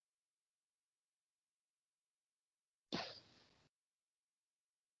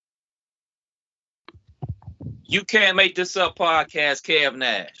You Can't Make This Up podcast, Kev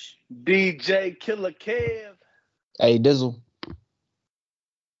Nash. DJ Killer Kev. Hey, Dizzle.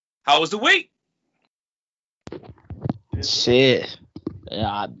 How was the week? Shit.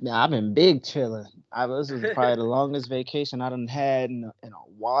 Yeah, I've been big chilling. This is probably the longest vacation I done had in a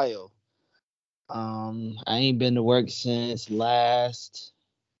while. I ain't been to work since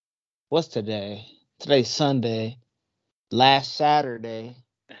what's today? Today's Sunday. Last Saturday.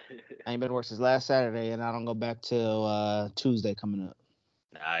 I ain't been to work since last Saturday, and I don't go back till Tuesday coming up.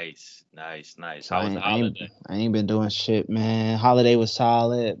 Nice. So How was the holiday? I ain't been doing shit, man. Holiday was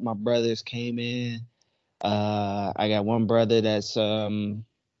solid. My brothers came in. I got one brother that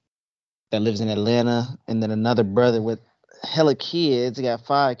lives in Atlanta, and then another brother with hella kids. He got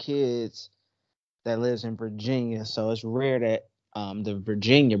 5 kids that lives in Virginia. So it's rare that the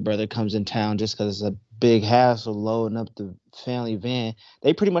Virginia brother comes in town just because it's a big hassle loading up the family van.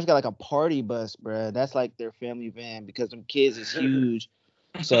 They pretty much got like a party bus, bro. That's like their family van because them kids is huge,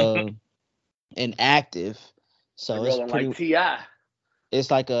 so and active. So it's pretty like T.I. It's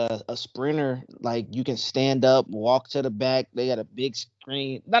like a Sprinter. Like you can stand up, walk to the back. They got a big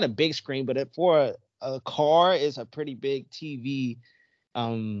screen, not a big screen, but for a car, it's a pretty big TV.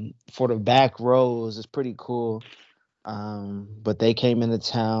 For the back rows, it's pretty cool. But they came into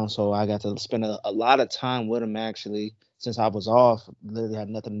town, so I got to spend a lot of time with them actually. Since I was off, literally had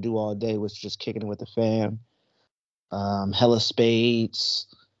nothing to do all day, was just kicking it with the fam. Hella spades.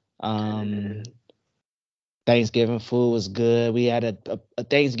 Thanksgiving food was good. We had a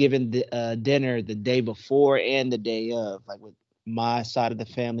Thanksgiving dinner the day before and the day of, like with my side of the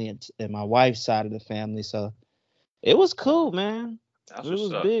family and my wife's side of the family. So it was cool, man. That's it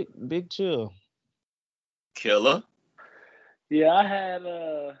was up. big chill. Killer. Yeah, I had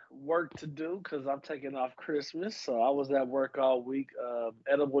work to do because I'm taking off Christmas, so I was at work all week.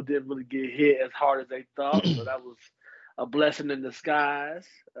 Edible didn't really get hit as hard as they thought, so that was a blessing in disguise.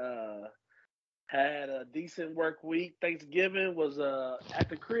 Had a decent work week. Thanksgiving was at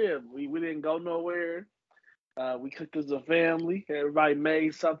the crib. We didn't go nowhere. We cooked as a family. Everybody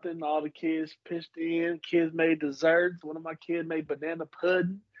made something. All the kids pitched in. Kids made desserts. One of my kids made banana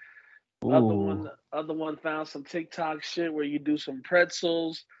pudding. Other one found some TikTok shit where you do some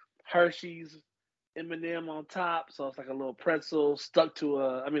pretzels, Hershey's, M&M on top. So it's like a little pretzel stuck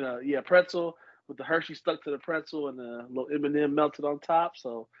to pretzel with the Hershey stuck to the pretzel and a little M&M melted on top.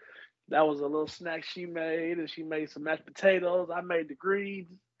 So that was a little snack she made, and she made some mashed potatoes. I made the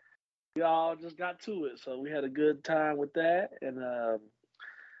greens. We all just got to it, so we had a good time with that. And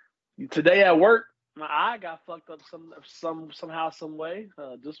today at work, my eye got fucked up somehow, some way.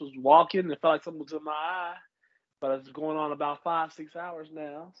 Just was walking, it felt like something was in my eye, but it's going on about 5-6 hours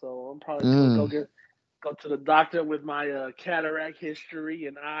now. So I'm probably gonna go to the doctor with my cataract history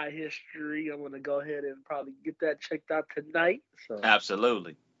and eye history. I'm gonna go ahead and probably get that checked out tonight. So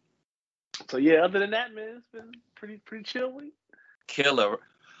Absolutely. So yeah, other than that, man, it's been pretty chill week. Killer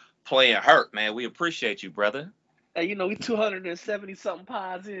playing hurt, man. We appreciate you, brother. Hey, we 270 something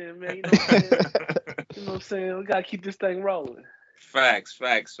pods in, man. You know what I'm saying? You know what I'm saying? We gotta keep this thing rolling. Facts.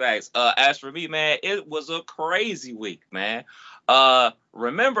 As for me, man, it was a crazy week, man.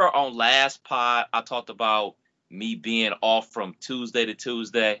 Remember on last pod I talked about me being off from Tuesday to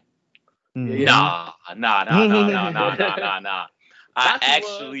Tuesday? Yeah. Nah. I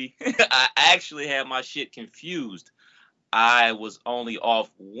actually had my shit confused. I was only off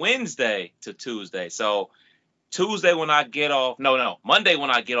Wednesday to Tuesday. So Tuesday when I get off, Monday when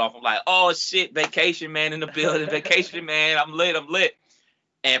I get off, I'm like, oh shit, vacation man in the building, vacation man, I'm lit.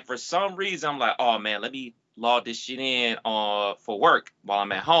 And for some reason, I'm like, oh man, let me log this shit in for work while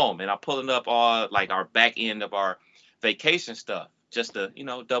I'm at home. And I'm pulling up all like our back end of our vacation stuff just to,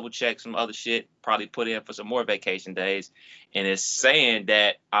 double check some other shit, probably put in for some more vacation days. And it's saying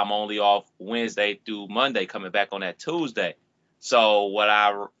that I'm only off Wednesday through Monday, coming back on that Tuesday. So what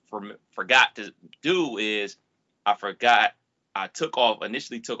I forgot to do is I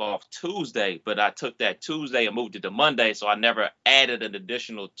initially took off Tuesday, but I took that Tuesday and moved it to Monday. So I never added an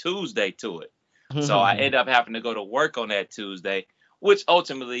additional Tuesday to it. So I ended up having to go to work on that Tuesday, which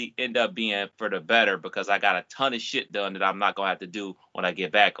ultimately ended up being for the better because I got a ton of shit done that I'm not going to have to do when I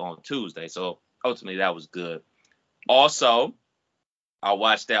get back on Tuesday. So ultimately that was good. Also, I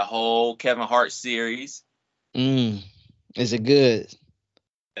watched that whole Kevin Hart series. Is it good?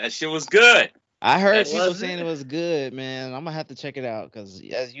 That shit was good. I heard people saying it was good, man. I'm gonna have to check it out because,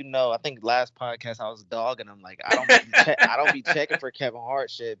 as you know, I think last podcast I was dogging him like I don't be checking for Kevin Hart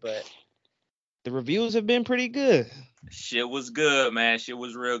shit, but The reviews have been pretty good. Shit was good, man. Shit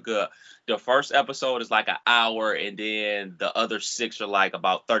was real good. The first episode is like an hour, and then the other 6 are like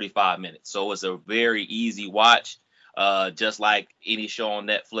about 35 minutes. So it's a very easy watch. Just like any show on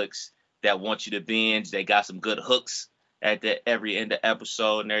Netflix that wants you to binge. They got some good hooks at the every end of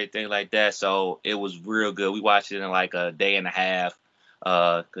episode and everything like that. So it was real good. We watched it in like a day and a half.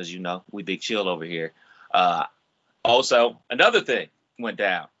 Because we big chill over here. Also, another thing went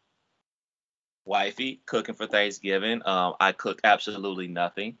down. Wifey cooking for Thanksgiving. I cooked absolutely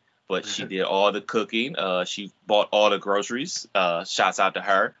nothing, but she did all the cooking. She bought all the groceries. Shouts out to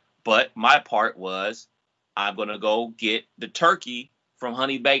her. But my part was, I'm gonna go get the turkey from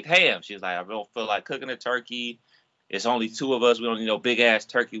Honey Baked Ham. She's like, I don't feel like cooking a turkey. It's only 2 of us. We don't need no big ass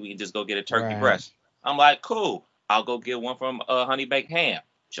turkey. We can just go get a turkey breast. I'm like, cool. I'll go get one from Honey Baked Ham.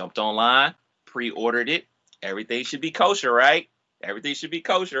 Jumped online, pre-ordered it. Everything should be kosher, right? Everything should be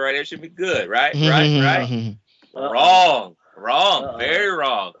kosher, right? It should be good, right? Right? Wrong. Very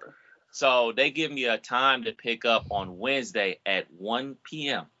wrong. So they give me a time to pick up on Wednesday at 1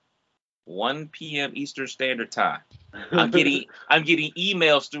 p.m. 1 p.m. Eastern Standard Time. I'm getting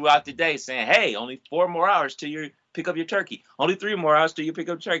emails throughout the day saying, hey, only 4 more hours till you pick up your turkey. Only 3 more hours till you pick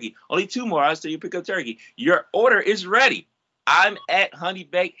up turkey. Only 2 more hours till you pick up turkey. Your order is ready. I'm at Honey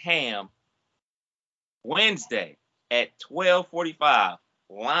Baked Ham Wednesday at 12:45.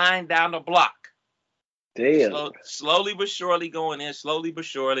 Line down the block. Damn. Slowly but surely going in. Slowly but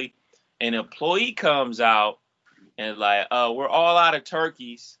surely. An employee comes out and like, we're all out of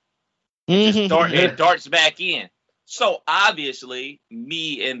turkeys. And darts back in. So obviously,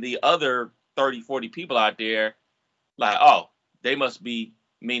 me and the other 30, 40 people out there, like, oh, they must be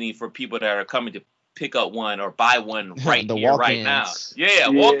meaning for people that are coming to pick up one or buy one right here, right now. Yeah,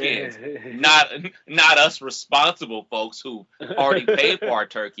 walk-ins. Not us responsible folks who already paid for our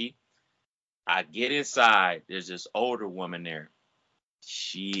turkey. I get inside. There's this older woman there.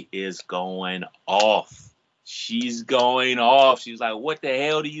 She is going off. She's going off. She's like, what the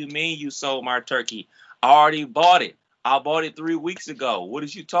hell do you mean you sold my turkey? I already bought it. I bought it 3 weeks ago. What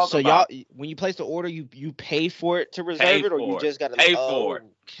did you talk about? So y'all, when you place the order, you pay for it to reserve it, or you just got to pay for it?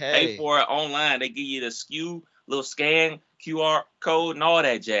 Pay for it online. They give you the SKU, little scan, QR code, and all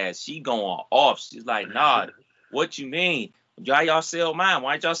that jazz. She going off. She's like, nah, what you mean? Why y'all sell mine?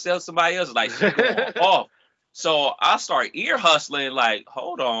 Why don't y'all sell somebody else? Like, she going off. So I start ear hustling, like,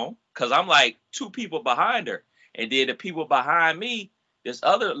 hold on, because I'm like 2 people behind her. And then the people behind me, this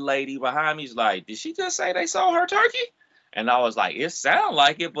other lady behind me is like, did she just say they sold her turkey? And I was like, it sounds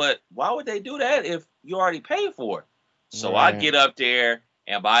like it, but why would they do that if you already paid for it? So I get up there,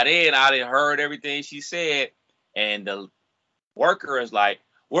 and by then I done heard everything she said, and the worker is like,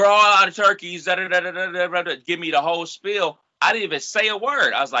 we're all out of turkeys, give me the whole spiel. I didn't even say a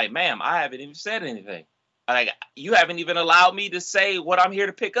word. I was like, ma'am, I haven't even said anything. Like, you haven't even allowed me to say what I'm here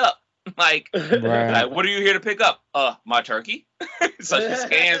to pick up. Like, what are you here to pick up? My turkey. So she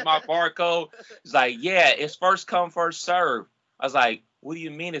scans my barcode. It's like, yeah, it's first come, first serve. I was like, what do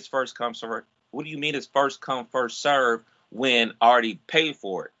you mean it's first come, serve? What do you mean it's first come, first serve when I already paid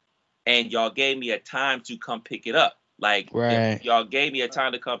for it? And y'all gave me a time to come pick it up. Like, if y'all gave me a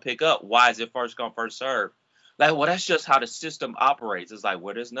time to come pick up, why is it first come, first serve? Like, well, that's just how the system operates. It's like,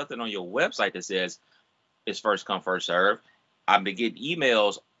 well, there's nothing on your website that says it's first come, first serve. I've been getting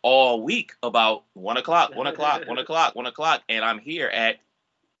emails all week about 1 o'clock, 1 o'clock, 1 o'clock, 1 o'clock, and I'm here at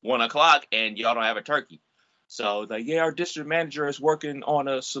 1 o'clock, and y'all don't have a turkey. So, like, yeah, our district manager is working on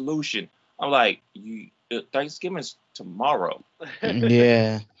a solution. I'm like, Thanksgiving's tomorrow.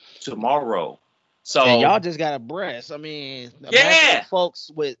 Yeah. Tomorrow. So and y'all just got a breast. I mean, folks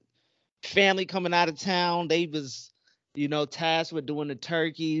with family coming out of town, they was, tasked with doing the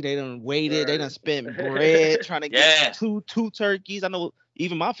turkey. They done waited. They done spent bread trying to get two turkeys. I know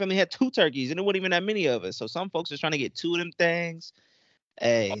even my family had 2 turkeys, and it wasn't even that many of us. So some folks was trying to get 2 of them things.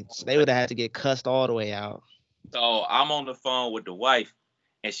 Hey, so they would have had to get cussed all the way out. So I'm on the phone with the wife,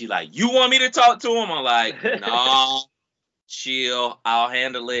 and she's like, you want me to talk to him? I'm like, no, chill. I'll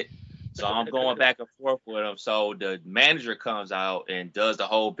handle it. So I'm going back and forth with him. So the manager comes out and does the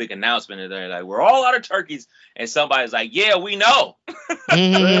whole big announcement, and they're like, we're all out of turkeys. And somebody's like, yeah, we know.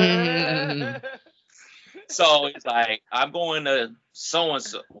 So it's like, I'm going to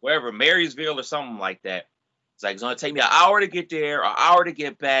so-and-so, wherever, Marysville or something like that. It's like, it's going to take me an hour to get there, an hour to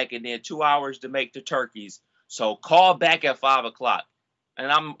get back, and then 2 hours to make the turkeys. So call back at 5 o'clock. And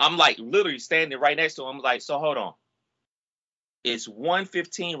I'm like literally standing right next to him. I'm like, so hold on. It's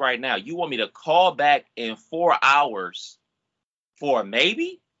 1:15 right now. You want me to call back in 4 hours for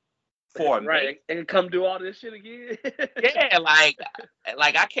maybe? for right, and come do all this shit again. yeah, like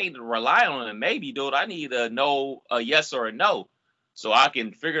I can't rely on a maybe, dude. I need a no, a yes or a no, so I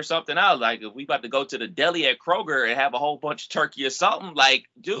can figure something out. Like if we about to go to the deli at Kroger and have a whole bunch of turkey or something, like,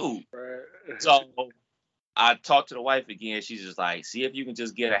 dude. Right. So I talked to the wife again. She's just like, see if you can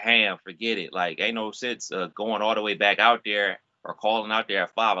just get a ham. Forget it. Like, ain't no sense going all the way back out there or calling out there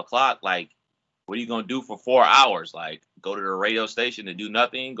at 5 o'clock. Like, what are you gonna do for 4 hours? Like, go to the radio station and do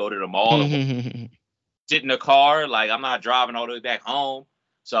nothing. Go to the mall and sit in the car. Like, I'm not driving all the way back home.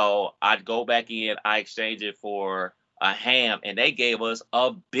 So I'd go back in. I exchange it for a ham, and they gave us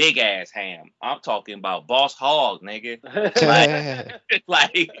a big ass ham. I'm talking about Boss Hog, nigga.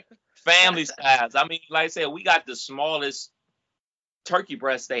 Like family size. I mean, like I said, we got the smallest turkey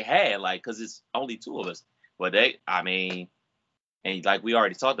breast they had, like, cause it's only two of us. But I mean, and like we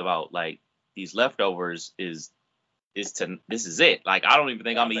already talked about, like these leftovers this is it. Like I don't even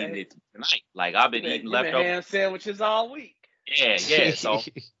think I'm eating it tonight. Like I've been eating leftovers. Ham sandwiches all week. Yeah. So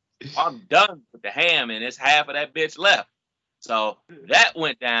I'm done with the ham, and it's half of that bitch left. So that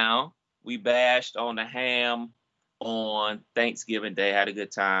went down. We bashed on the ham on Thanksgiving Day, had a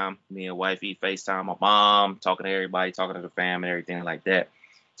good time. Me and wifey FaceTime my mom, talking to everybody, talking to the fam and everything like that.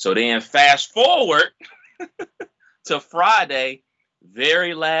 So then fast forward to Friday,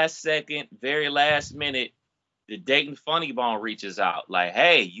 very last second, very last minute, the Dayton Funny Bone reaches out like,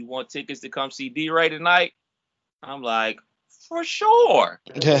 hey, you want tickets to come see D-Ray tonight? I'm like, for sure.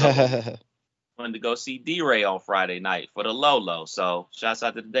 Wanted to go see D-Ray on Friday night for the Lolo. So shouts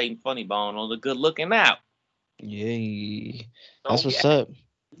out to the Dayton Funny Bone on the good looking out. Yeah, that's what's up.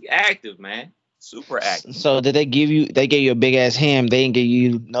 Active, man, super active. So did they gave you a big ass ham? They didn't give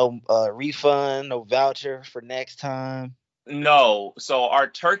you no refund, no voucher for next time? No. So our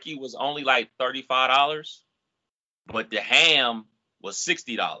turkey was only like $35, but the ham was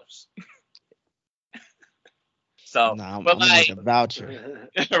 $60. So, but I'm like a voucher.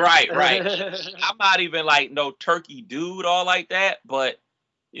 right. I'm not even like no turkey dude all like that, but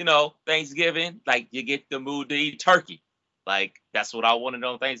you know, Thanksgiving, like you get the mood to eat turkey. Like that's what I wanted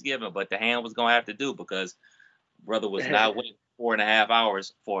on Thanksgiving, but the ham was gonna have to do because brother was not waiting 4.5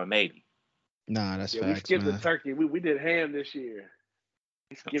 hours for a maybe. Nah, that's facts, we skipped man. the turkey. We did ham this year.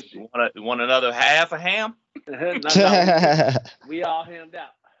 We skipped it. You want another half a ham? No, we all hammed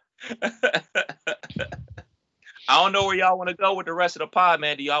out. I don't know where y'all want to go with the rest of the pod,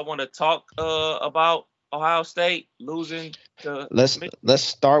 man. Do y'all want to talk about Ohio State losing to Let's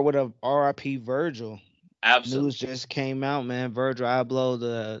start with a RIP Virgil. Absolutely. News just came out, man. Virgil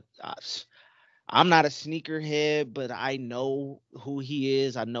Abloh, I'm not a sneakerhead, but I know who he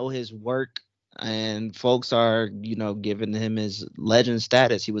is. I know his work, and folks are, giving him his legend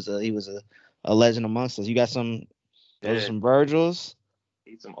status. He was a legend amongst us. You got some Virgils?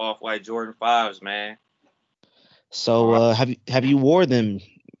 Need some off-white Jordan 5s, man. So have you wore them?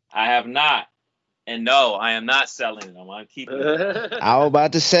 I have not. And no, I am not selling them. I'm keeping them. I was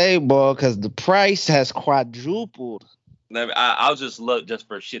about to say, boy, because the price has quadrupled. I'll just look just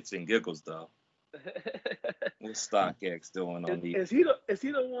for shits and giggles, though. What's StockX doing on these? Is he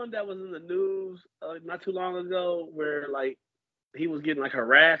the one that was in the news not too long ago where like he was getting like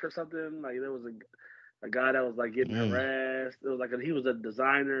harassed or something? Like there was a guy that was like getting harassed. It was like he was a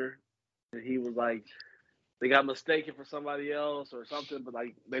designer and he was like they got mistaken for somebody else or something, but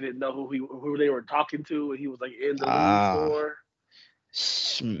like they didn't know who they were talking to, and he was like in the store.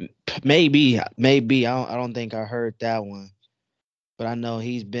 Maybe I don't think I heard that one, but I know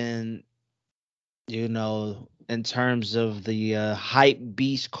he's been, in terms of the hype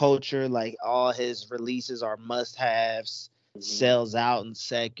beast culture, like all his releases are must-haves, sells out in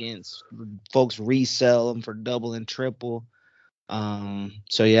seconds, folks resell them for double and triple.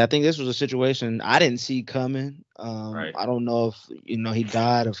 So yeah, I think this was a situation I didn't see coming. Right. I don't know if he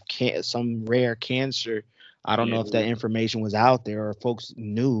died of some rare cancer. I don't know if that information was out there or folks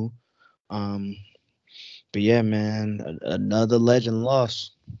knew. But yeah, man, another legend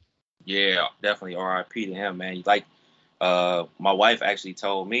lost. Yeah, definitely RIP to him, man. Like, my wife actually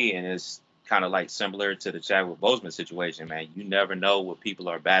told me, and it's kind of like similar to the Chadwick Boseman situation, man. You never know what people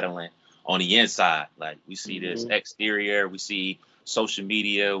are battling on the inside. Like we see this exterior, we see social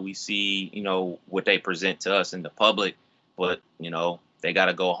media, we see, what they present to us in the public, but, they got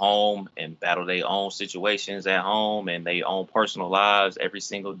to go home and battle their own situations at home and their own personal lives every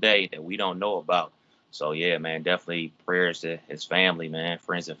single day that we don't know about. So, yeah, man, definitely prayers to his family, man,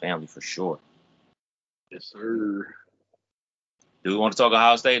 friends and family for sure. Yes, sir. Do we want to talk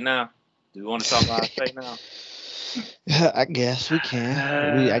Ohio State now? I guess we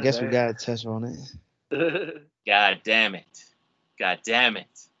can. I guess we got to touch on it. God damn it.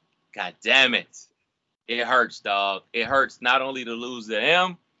 God damn it. It hurts, dog. It hurts not only to lose to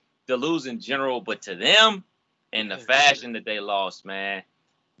them, to lose in general, but to them in the fashion that they lost, man.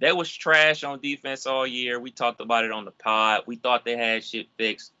 They was trash on defense all year. We talked about it on the pod. We thought they had shit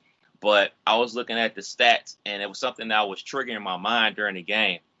fixed. But I was looking at the stats, and it was something that was triggering my mind during the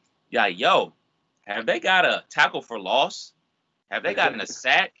game. Yeah, yo, have they got a tackle for loss? Have they gotten a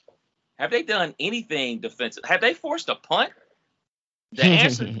sack? Have they done anything defensive? Have they forced a punt? The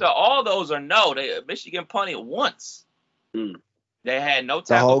answers to all those are no. Michigan punted once. They had no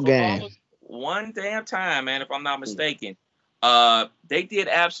tackle for loss one damn time, man, if I'm not mistaken. They did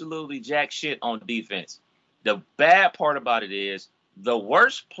absolutely jack shit on defense. The bad part about it is the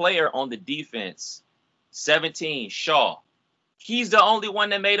worst player on the defense, 17, Shaw. He's the only one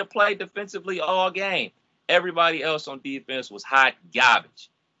that made a play defensively all game. Everybody else on defense was hot garbage.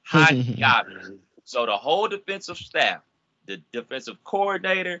 Hot garbage. So the whole defensive staff, the defensive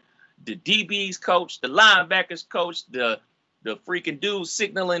coordinator, the DB's coach, the linebackers coach, the freaking dude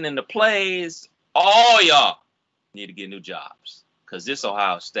signaling in the plays, all y'all need to get new jobs. Because this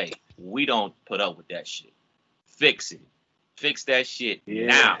Ohio State, we don't put up with that shit. Fix it. Fix that shit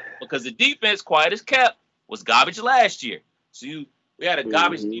now. Because the defense, quiet as kept, was garbage last year. So we had a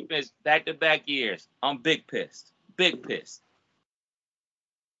garbage defense back-to-back years. I'm big pissed. Big pissed.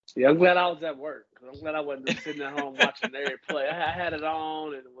 Yeah, I'm glad I was at work. I'm glad I wasn't just sitting at home watching every play. I had it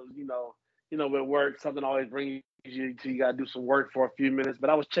on, and it was, with work, something always brings you to, you got to do some work for a few minutes. But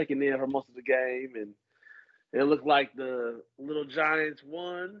I was checking in for most of the game, and it looked like the Little Giants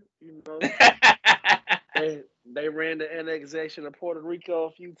won. They ran the annexation of Puerto Rico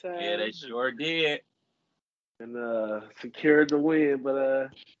a few times. Yeah, they sure did. And secured the win. But,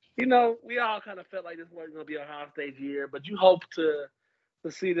 we all kind of felt like this wasn't going to be Ohio State's year. But you hope to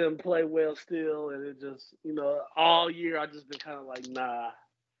see them play well still. And it just, all year I've just been kind of like, nah,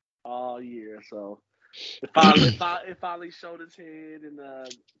 all year. So it finally showed its head. And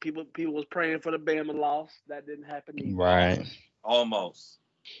people was praying for the Bama loss. That didn't happen either. Right. Almost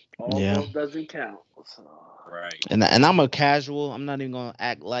doesn't count. So. Right. And I'm a casual. I'm not even gonna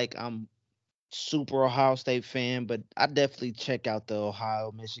act like I'm super Ohio State fan, but I definitely check out the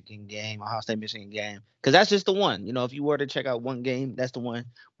Ohio State-Michigan game, because that's just the one. If you were to check out one game, that's the one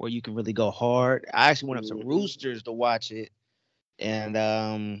where you can really go hard. I actually went up to Roosters to watch it, and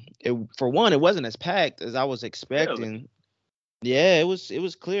for one, it wasn't as packed as I was expecting. Really? Yeah, it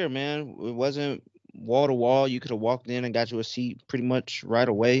was clear, man. It wasn't wall to wall. You could have walked in and got you a seat pretty much right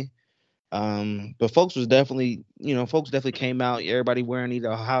away. But folks definitely came out. Everybody wearing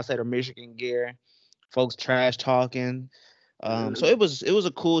either Ohio State or Michigan gear. Folks trash talking. So it was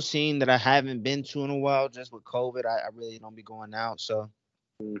a cool scene that I haven't been to in a while. Just with COVID, I really don't be going out. So,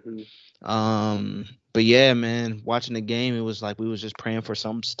 but yeah, man, watching the game, it was like we was just praying for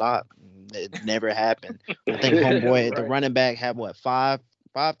some stop. It never happened. I think homeboy, the running back, had what, five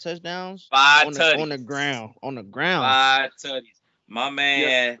touchdowns? On the ground. 5 tutties. My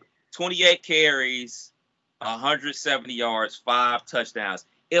man. 28 carries, 170 yards, 5 touchdowns.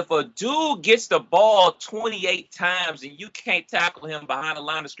 If a dude gets the ball 28 times and you can't tackle him behind the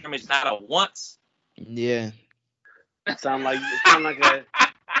line of scrimmage not a once. Yeah. Sound like a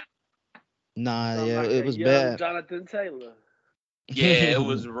it was bad. Jonathan Taylor. Yeah, it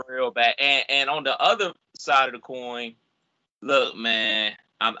was real bad. And on the other side of the coin, look, man,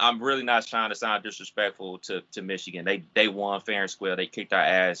 I'm really not trying to sound disrespectful to Michigan. They won fair and square. They kicked our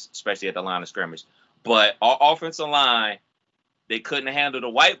ass, especially at the line of scrimmage. But our offensive line, they couldn't handle the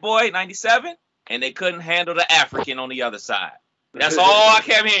white boy, 97, and they couldn't handle the African on the other side. That's all I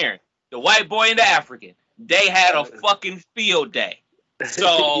kept hearing. The white boy and the African. They had a fucking field day.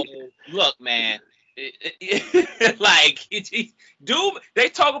 So, look, man. Dude, they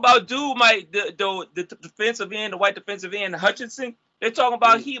talk about dude the defensive end, the white defensive end, Hutchinson. They're talking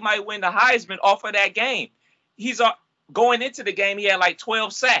about he might win the Heisman off of that game. He's going into the game. He had like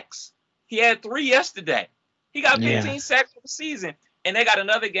 12 sacks. He had 3 yesterday. He got 15 sacks for the season, and they got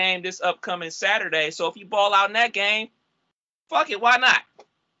another game this upcoming Saturday. So if he ball out in that game, fuck it, why not?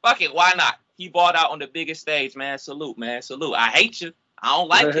 Fuck it, why not? He balled out on the biggest stage, man. Salute, man. Salute. I hate you. I don't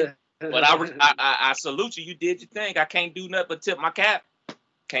like you. But I salute you. You did your thing. I can't do nothing but tip my cap.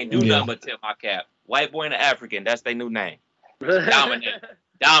 Nothing but tip my cap. White boy and the African. That's their new name.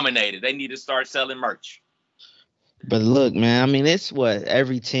 Dominated. They need to start selling merch. But look, man. I mean, it's what,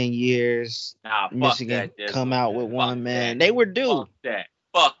 every 10 years Michigan come out with one, man. They were due.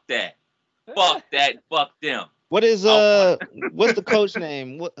 Fuck that. Fuck them. What is what's the coach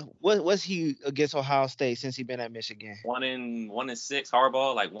name? What's he against Ohio State since he been at Michigan? 1-6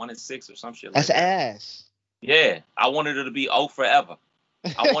 Harbaugh, like 1-6 or some shit. That's like that. ass. Yeah, I wanted it to be 0 forever.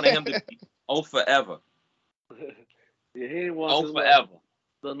 I wanted him to be forever. Yeah, he didn't want his Forever.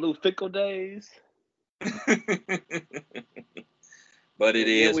 the Lou Fickle days. But it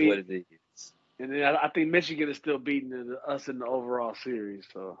is what it is. And then I think Michigan is still beating us in the overall series.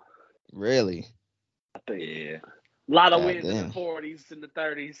 So Really? I think Yeah. a lot of God wins damn. in the 40s and the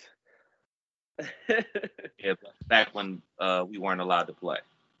 30s. Yeah, back when we weren't allowed to play.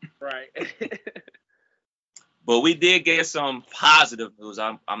 Right. But we did get some positive news.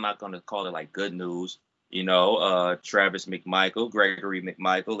 I'm not going to call it like good news. You know, Travis McMichael, Gregory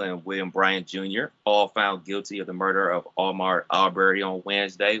McMichael, and William Bryant Jr. all found guilty of the murder of Ahmaud Arbery on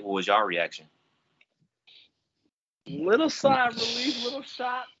Wednesday. What was your reaction? Little sigh of relief, little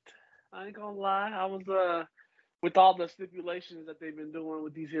shocked. I ain't gonna lie. I was with all the stipulations that they've been doing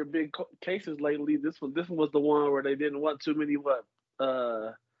with these here big cases lately. This one was the one where they didn't want too many. Was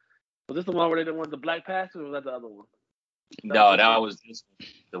this the one where they didn't want the Black Panther, or was that the other one? No, that was just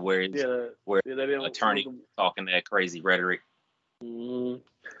the where they didn't attorney talking that crazy rhetoric. Mm-hmm.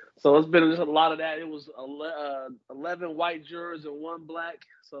 So it's been just a lot of that. It was 11 white jurors and 1 black.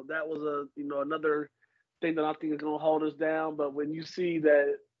 So that was another thing that I think is going to hold us down. But when you see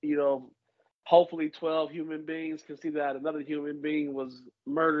that, hopefully 12 human beings can see that another human being was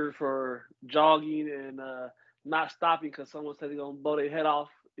murdered for jogging and not stopping because someone said they're going to blow their head off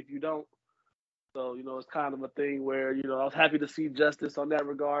if you don't. So, it's kind of a thing where, I was happy to see justice on that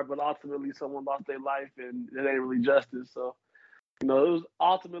regard, but ultimately someone lost their life and it ain't really justice. So, it was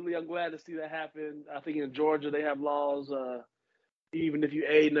ultimately, I'm glad to see that happen. I think in Georgia they have laws, even if you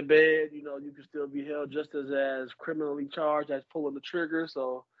aid in the bed, you can still be held just as criminally charged as pulling the trigger.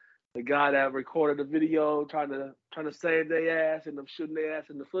 So the guy that recorded the video trying to save their ass and them shooting their ass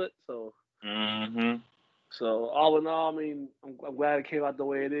in the foot. So, So all in all, I mean, I'm glad it came out the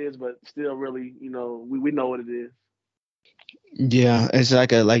way it is, but still, really, we know what it is. Yeah, it's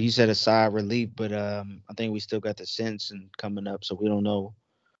like you said, a sigh of relief, but I think we still got the sentencing coming up, so we don't know,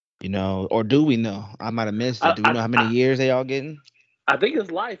 or do we know? I might have missed it. Do we know how many years they all getting? I think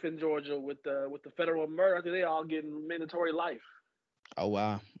it's life in Georgia with the federal murder. I think they all getting mandatory life. Oh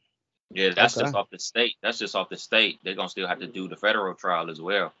wow. Yeah, that's just off the state. That's just off the state. They're gonna still have to do the federal trial as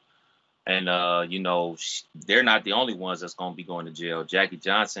well. And they're not the only ones that's gonna be going to jail. Jackie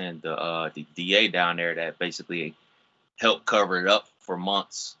Johnson, the DA down there that basically helped cover it up for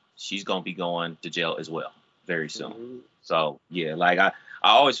months, she's gonna be going to jail as well very soon. Mm-hmm. So yeah, like I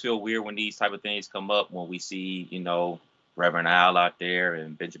always feel weird when these type of things come up, when we see Reverend Al out there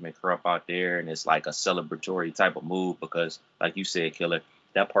and Benjamin Crump out there, and it's like a celebratory type of move because, like you said, Killer,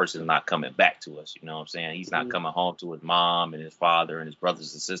 that person is not coming back to us. You know what I'm saying? He's not coming home to his mom and his father and his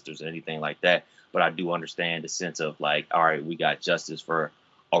brothers and sisters or anything like that. But I do understand the sense of like, all right, we got justice for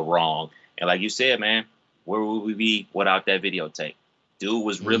a wrong. And like you said, man, where would we be without that videotape? Dude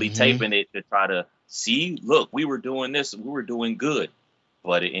was really taping it to try to see, look, we were doing this, we were doing good.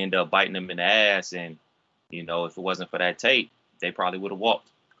 But it ended up biting them in the ass. And, if it wasn't for that tape, they probably would have walked.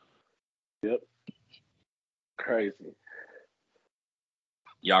 Yep. Crazy.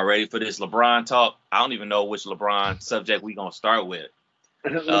 Y'all ready for this LeBron talk? I don't even know which LeBron subject we gonna start with.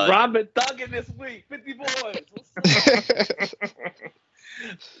 LeBron been thugging this week. 50 boys.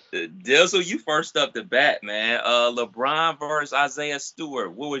 Dizzle, you first up the bat, man. LeBron versus Isaiah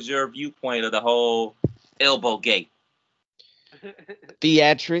Stewart. What was your viewpoint of the whole elbow gate?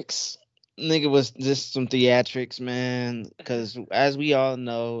 Theatrics. Nigga was just some theatrics, man. Because as we all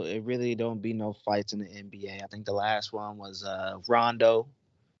know, it really don't be no fights in the NBA. I think the last one was Rondo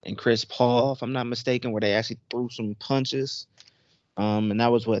and Chris Paul, if I'm not mistaken, where they actually threw some punches. And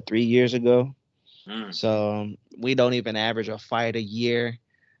that was 3 years ago. So we don't even average a fight a year.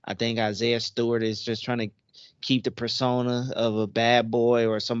 I think Isaiah Stewart is just trying to keep the persona of a bad boy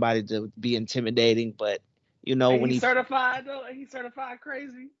or somebody to be intimidating. But when he's certified though, and he's certified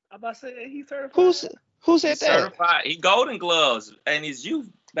crazy. I'm about to say he's certified. Who said that? Certified. He Golden Gloves and his youth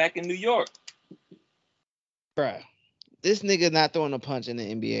back in New York. Bruh. This nigga not throwing a punch in the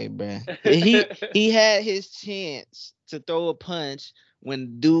NBA, bruh. He had his chance to throw a punch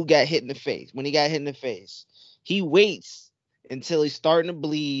when dude got hit in the face. When he got hit in the face, he waits until he's starting to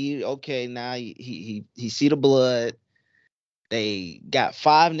bleed. Okay, now he see the blood. They got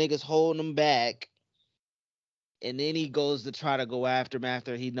 5 niggas holding him back, and then he goes to try to go after him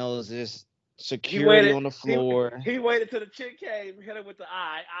after he knows there's security on the floor. He waited till the chick came, hit him with the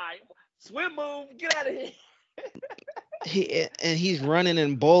eye, swim move, get out of here. He's running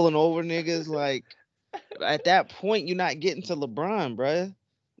and bowling over niggas. Like, at that point, you're not getting to LeBron, bruh.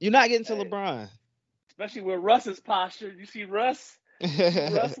 You're not getting to LeBron. Especially with Russ's posture. You see Russ?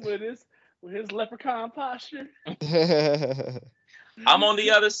 Russ with his leprechaun posture. I'm on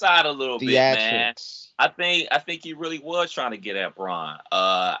the other side a little bit, man. Theatrics. I think he really was trying to get at Bron.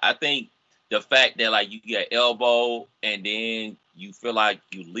 I think the fact that like you get elbow and then you feel like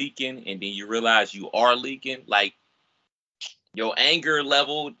you leaking and then you realize you are leaking, like your anger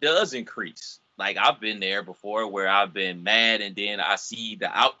level does increase. Like I've been there before where I've been mad and then I see the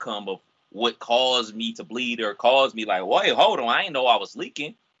outcome of what caused me to bleed or caused me like, wait, hold on, I didn't know I was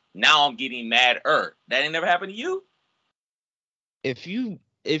leaking. Now I'm getting mad. That ain't never happened to you? If you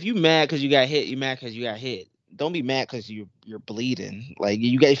mad because you got hit, you mad because you got hit. Don't be mad because you're bleeding. Like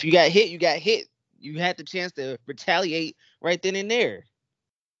if you got hit, you got hit. You had the chance to retaliate right then and there.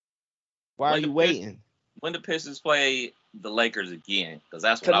 Why are you waiting? When the Pistons play the Lakers again? Because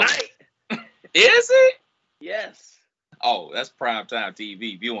that's what Tonight. Is it? Yes. Oh, that's primetime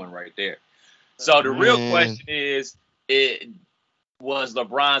TV viewing right there. So the real question is, was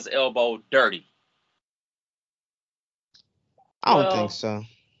LeBron's elbow dirty? I don't think so.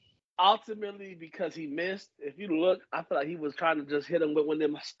 Ultimately, because he missed. If you look, I feel like he was trying to just hit him with one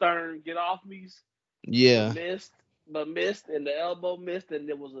of them stern get off me's. Yeah. But missed, and the elbow missed, and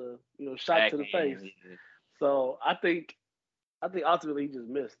there was a shot to the face. So I think ultimately he just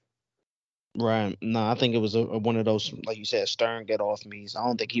missed. Right. No, I think it was one of those, like you said, stern get off me's. I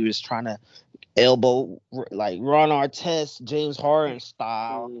don't think he was trying to elbow like Ron Artest, James Harden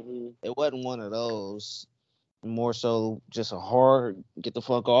style. Mm-hmm. It wasn't one of those. More so just a hard get the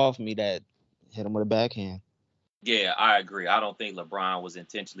fuck off me that hit him with a backhand. Yeah, I agree. I don't think LeBron was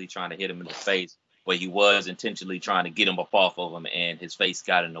intentionally trying to hit him in the face, but he was intentionally trying to get him up off of him, and his face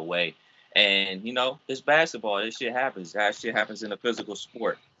got in the way. And, it's basketball. This shit happens. That shit happens in a physical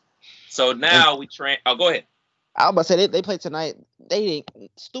sport. So now we train. Oh, go ahead. I was about to say they play tonight.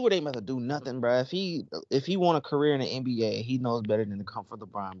 Stewart ain't about to do nothing, bro. If he want a career in the NBA, he knows better than to come for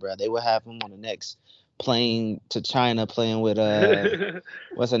LeBron, bro. They will have him on the next plane to China playing with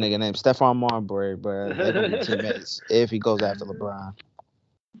what's that nigga name? Stephon Marbury, bro. They're gonna be teammates if he goes after LeBron.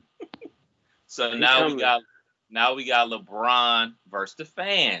 So now we got LeBron versus the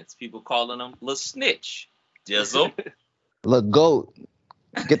fans. People calling him La Snitch. Dizzle. Look, GOAT.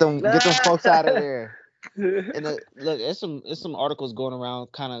 Get them folks out of there. And look, there's some articles going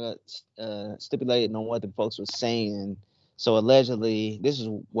around kind of stipulating on what the folks were saying. So allegedly, this is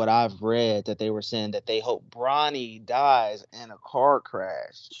what I've read, that they were saying that they hope Bronny dies in a car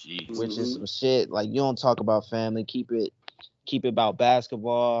crash. Jeez. Which is some shit. Like, you don't talk about family, keep it about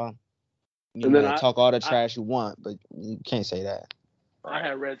basketball. Talk all the trash you want, but you can't say that. I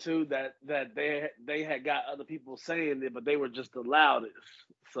had read too that they had got other people saying it, but they were just the loudest.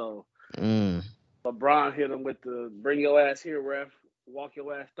 So LeBron hit him with the "bring your ass here, ref, walk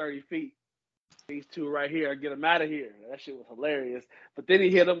your ass 30 feet. These two right here, get them out of here." That shit was hilarious. But then he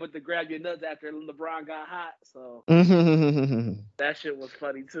hit him with the grab your nuts after LeBron got hot. So that shit was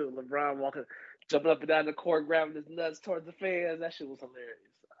funny too. LeBron jumping up and down the court, grabbing his nuts towards the fans. That shit was hilarious.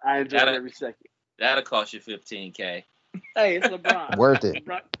 I enjoyed every second. That'll cost you $15K. Hey, it's LeBron. Worth it.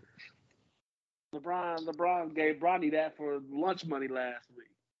 LeBron gave Bronny that for lunch money last week.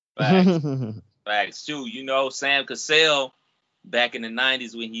 Facts. Too. Sam Cassell, back in the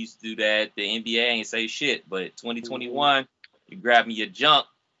 90s when he used to do that, the NBA ain't say shit. But 2021, you grab me your junk,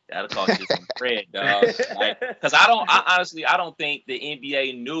 that'll cost you some bread, dog. Because I honestly don't think the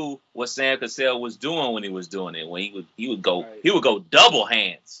NBA knew what Sam Cassell was doing when he was doing it. When he would go double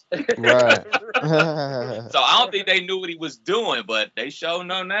hands. Right. So I don't think they knew what he was doing, but they sure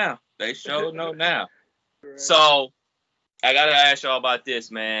know now. Right. So I gotta ask y'all about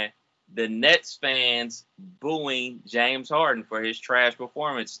this, man. The Nets fans booing James Harden for his trash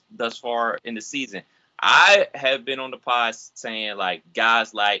performance thus far in the season. I have been on the pod saying, like,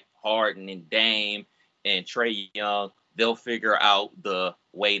 guys like Harden and Dame and Trae Young, they'll figure out the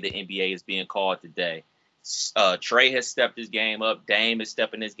way the NBA is being called today. Trae has stepped his game up. Dame is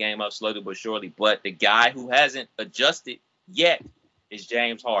stepping his game up slowly but surely. But the guy who hasn't adjusted yet is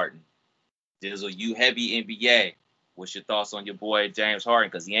James Harden. Dizzle, you heavy NBA. What's your thoughts on your boy James Harden?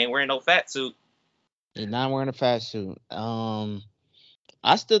 Because he ain't wearing no fat suit. He's not wearing a fat suit.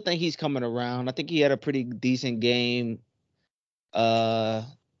 I still think he's coming around. I think he had a pretty decent game. The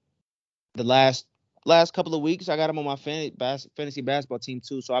last couple of weeks, I got him on my fantasy basketball team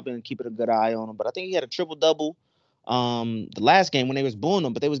too, so I've been keeping a good eye on him. But I think he had a triple-double the last game when they was booing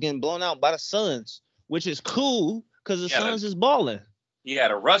him, but they was getting blown out by the Suns, which is cool because the Suns is balling. He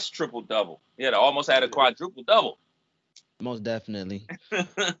had a Russ triple-double. He almost had a quadruple-double. Most definitely.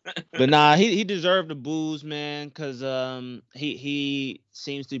 But nah, he deserved the boos, man, because he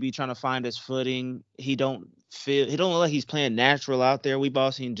seems to be trying to find his footing. He don't look like he's playing natural out there. We've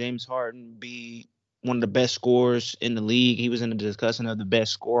all seen James Harden be one of the best scorers in the league. He was in the discussion of the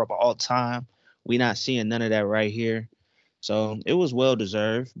best scorer of all time. We not seeing none of that right here. So it was well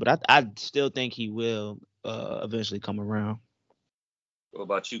deserved, but I still think he will eventually come around. What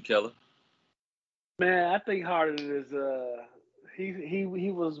about you, Keller? Man, I think Harden is he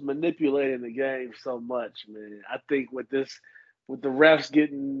was manipulating the game so much, man. I think with the refs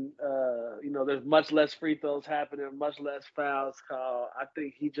getting there's much less free throws happening, much less fouls called. I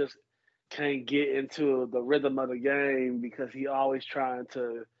think he just can't get into the rhythm of the game because he always trying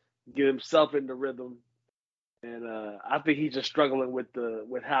to get himself in the rhythm. And I think he's just struggling with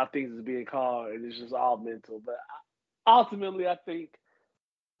how things is being called, and it's just all mental. But ultimately, I think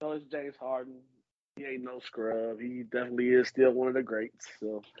it's James Harden. He ain't no scrub. He definitely is still one of the greats.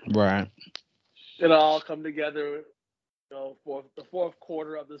 So Right. it'll all come together, for the fourth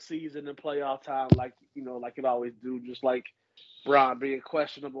quarter of the season and playoff time, like it always do. Just like Bron being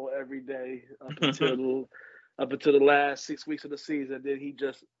questionable every day up until the last 6 weeks of the season. Then he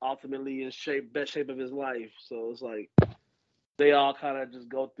just ultimately in best shape of his life. So it's like they all kind of just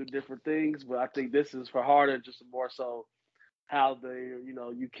go through different things. But I think this is for Harden just more so how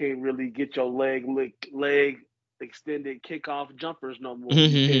you can't really get your leg extended kickoff jumpers no more.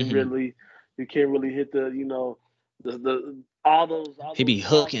 You can't really hit the all those he be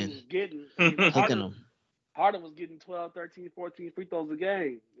hooking. Hooking them. Harden was getting 12, 13, 14 free throws a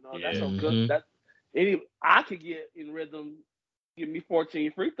game. That's so good. I could get in rhythm, give me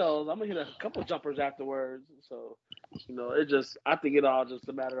 14 free throws. I'm gonna hit a couple jumpers afterwards. So, I think it all just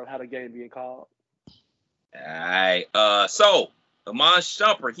a matter of how the game being called. All right. So Iman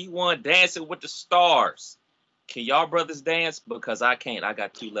Shumpert, he won Dancing with the Stars. Can y'all brothers dance? Because I can't. I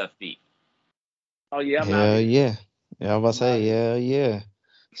got 2 left feet. Oh yeah. Hell yeah. Yeah, I was about to say yeah.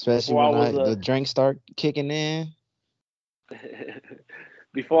 Especially when the drinks start kicking in.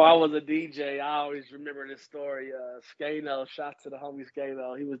 Before I was a DJ, I always remember this story. Skano, shout to the homie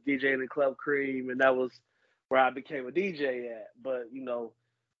Skano. He was DJing in Club Cream, and that was where I became a DJ at. But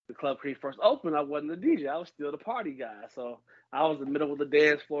the Club Cream first opened, I wasn't a DJ. I was still the party guy. So I was in the middle of the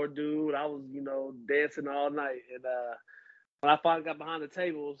dance floor dude. I was, dancing all night. And when I finally got behind the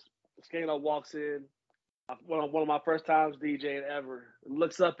tables, Skano walks in. One of my first times DJing ever.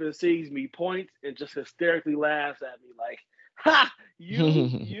 Looks up and sees me, points, and just hysterically laughs at me like, "Ha!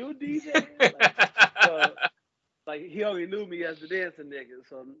 You DJ?" Like he only knew me as the dancing nigga.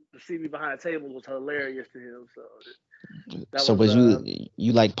 So to see me behind the table was hilarious to him. So was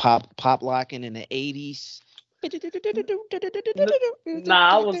you like pop locking in the 80s? Nah,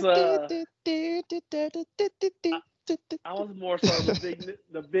 I was more so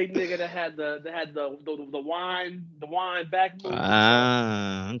the big nigga that had the wine back move.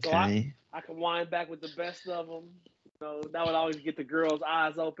 Okay. So I could wind back with the best of them. That would always get the girls'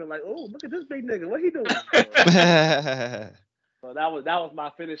 eyes open, like, "Oh, look at this big nigga, what he doing?" So that was my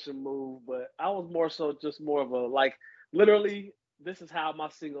finishing move. But I was more so just more of a literally. This is how my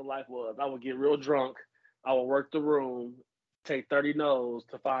single life was. I would get real drunk. I would work the room, take 30 no's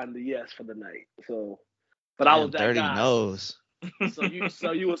to find the yes for the night. So. But I was that 30 guy. no's. So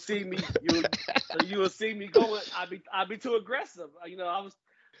you will see me. You will see me going. I'd be too aggressive. I was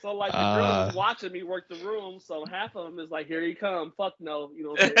so the girl was watching me work the room. So half of them is like, "Here he come, fuck no,"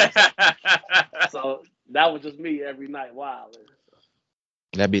 So that was just me every night, wilding.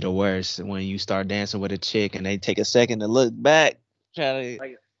 That'd be the worst when you start dancing with a chick and they take a second to look back, try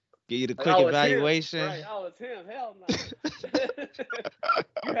to give you the quick evaluation. Right? Oh, it's him. Hell no.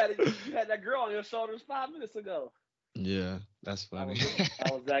 You had that girl on your shoulders 5 minutes ago. Yeah, that's funny.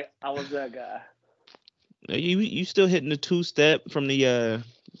 I was that guy. You still hitting the 2-step from the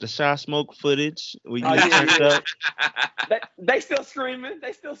Shy Smoke footage? Where you turned up? They still screaming.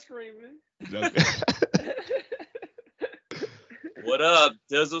 Okay. What up,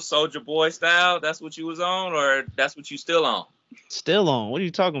 Dizzle, Soulja Boy style? That's what you was on, or that's what you still on? Still on. What are you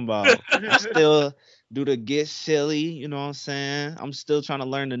talking about? I still do the get silly. You know what I'm saying? I'm still trying to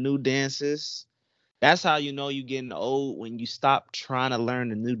learn the new dances. That's how you know you're getting old, when you stop trying to learn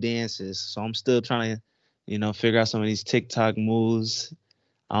the new dances. So I'm still trying to, figure out some of these TikTok moves.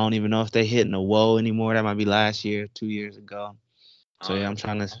 I don't even know if they're hitting a whoa anymore. That might be last year, 2 years ago. So yeah, I'm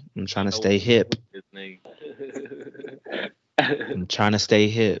trying to stay hip. I'm trying to stay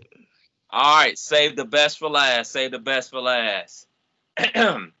hip. All right, save the best for last.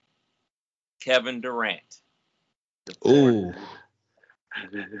 Kevin Durant. Ooh.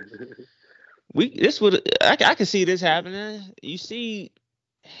 I can see this happening. You see,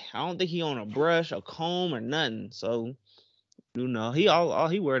 I don't think he on a brush, a comb, or nothing. So, he all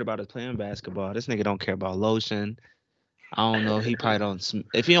he worried about is playing basketball. This nigga don't care about lotion. I don't know. He probably don't.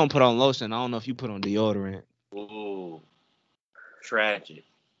 If he don't put on lotion, I don't know if you put on deodorant. Ooh, tragic.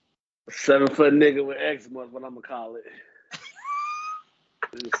 7-foot nigga with eczema is what I'm gonna call it.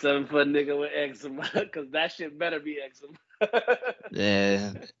 7-foot nigga with eczema, because that shit better be eczema.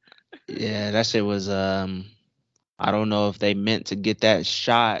 Yeah, that shit was. I don't know if they meant to get that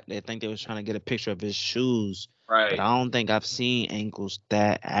shot. They think they was trying to get a picture of his shoes. Right. But I don't think I've seen ankles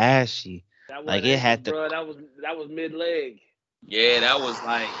that ashy. That Like wasn't it had ankles, to. bro. That was mid leg. Yeah, that was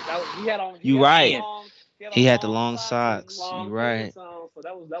like. He had on. You had right. On He had the long long socks. long You right. on, so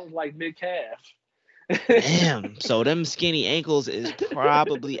that was like mid calf. Damn. So them skinny ankles is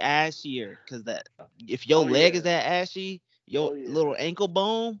probably ashier, cause that if your leg is that ashy, your little ankle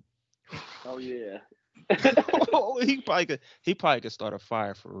bone. Oh yeah. he probably could start a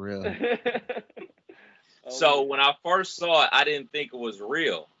fire for real. So when I first saw it, I didn't think it was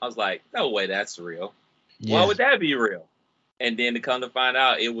real. I was like, no way, that's real. Yeah. Why would that be real? And then to come to find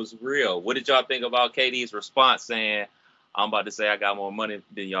out, it was real. What did y'all think about KD's response saying, I'm about to say I got more money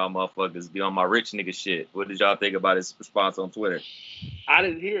than y'all motherfuckers, be on my rich nigga shit? What did y'all think about his response on Twitter? I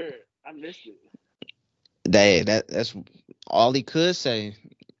didn't hear it. I missed it. That's all he could say.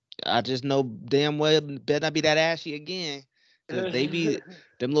 I just know damn well it better not be that ashy again. Cause they be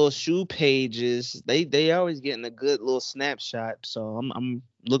them little shoe pages. They always getting a good little snapshot. So I'm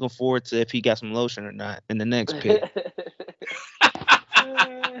looking forward to if he got some lotion or not in the next pick.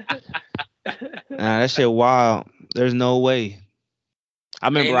 That shit wild. There's no way. I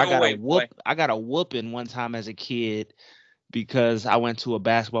remember I got a whooping one time as a kid because I went to a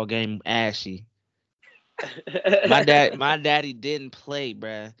basketball game ashy. My daddy didn't play,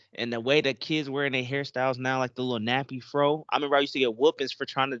 bruh. And the way the kids wearing their hairstyles now, like the little nappy fro. I remember I used to get whoopings for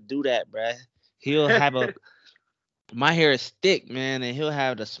trying to do that, bruh. He'll have my hair is thick, man, and he'll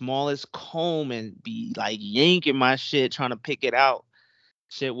have the smallest comb and be like yanking my shit trying to pick it out.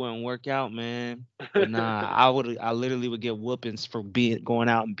 Shit wouldn't work out, man. But nah, I literally would get whoopings for going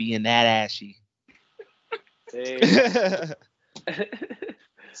out and being that ashy.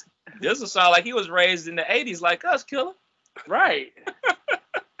 This will sound like he was raised in the 80s like us, killer. Right.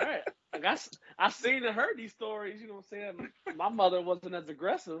 Right. Like I seen and heard these stories, you know what I'm saying? My mother wasn't as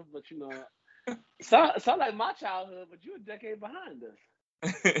aggressive, but you know, sound like my childhood, but you a decade behind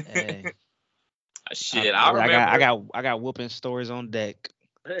us. Hey. Shit, I remember. I got whooping stories on deck.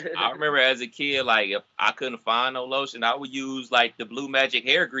 I remember as a kid, like if I couldn't find no lotion, I would use like the Blue Magic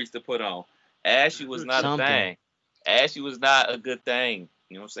hair grease to put on. Ashy was not a thing. Ashy was not a good thing.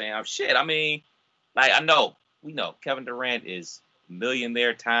 You know what I'm saying? I mean, like we know Kevin Durant is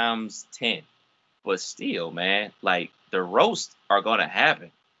millionaire times 10, but still, man, like the roasts are gonna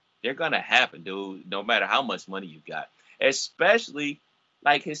happen. They're gonna happen, dude. No matter how much money you got, especially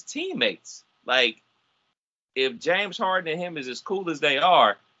like his teammates. Like if James Harden and him is as cool as they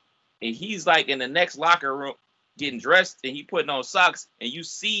are, and he's like in the next locker room getting dressed and he putting on socks, and you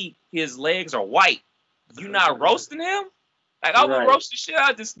see his legs are white, you not roasting him? Like, I would roast the shit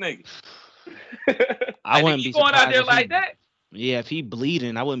out of this nigga. I wouldn't be going out there like that. Yeah, if he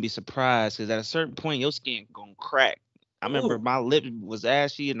bleeding, I wouldn't be surprised because at a certain point, your skin gonna crack. I remember my lip was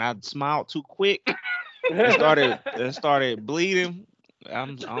ashy and I smiled too quick. It started bleeding.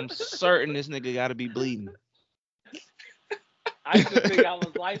 I'm certain this nigga got to be bleeding. I used to think I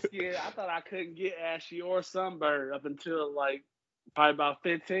was light skinned. I thought I couldn't get ashy or sunburned up until like probably about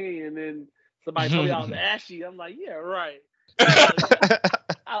 15, and then somebody told me I was ashy. I'm like, yeah, right.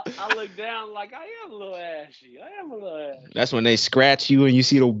 I look down like I am a little ashy. That's when they scratch you and you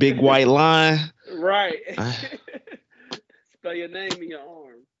see the big white line. Right. Spell your name in your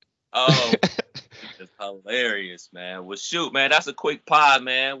arm. Oh, it's hilarious, man. Well, shoot, man, that's a quick pod,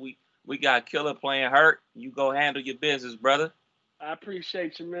 man. We got Killer playing hurt. You go handle your business, brother. I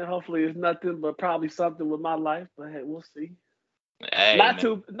appreciate you, man. Hopefully it's nothing but probably something with my life, but hey, we'll see. Hey, not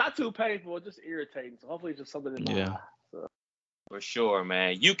too painful, just irritating. So hopefully it's just something in my life. So. For sure,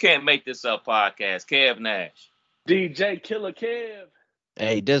 man. You can't make this up podcast. Kev Nash. DJ Killer Kev.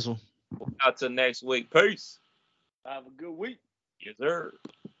 Hey, Dizzle. Out till next week. Peace. Have a good week. Yes, sir.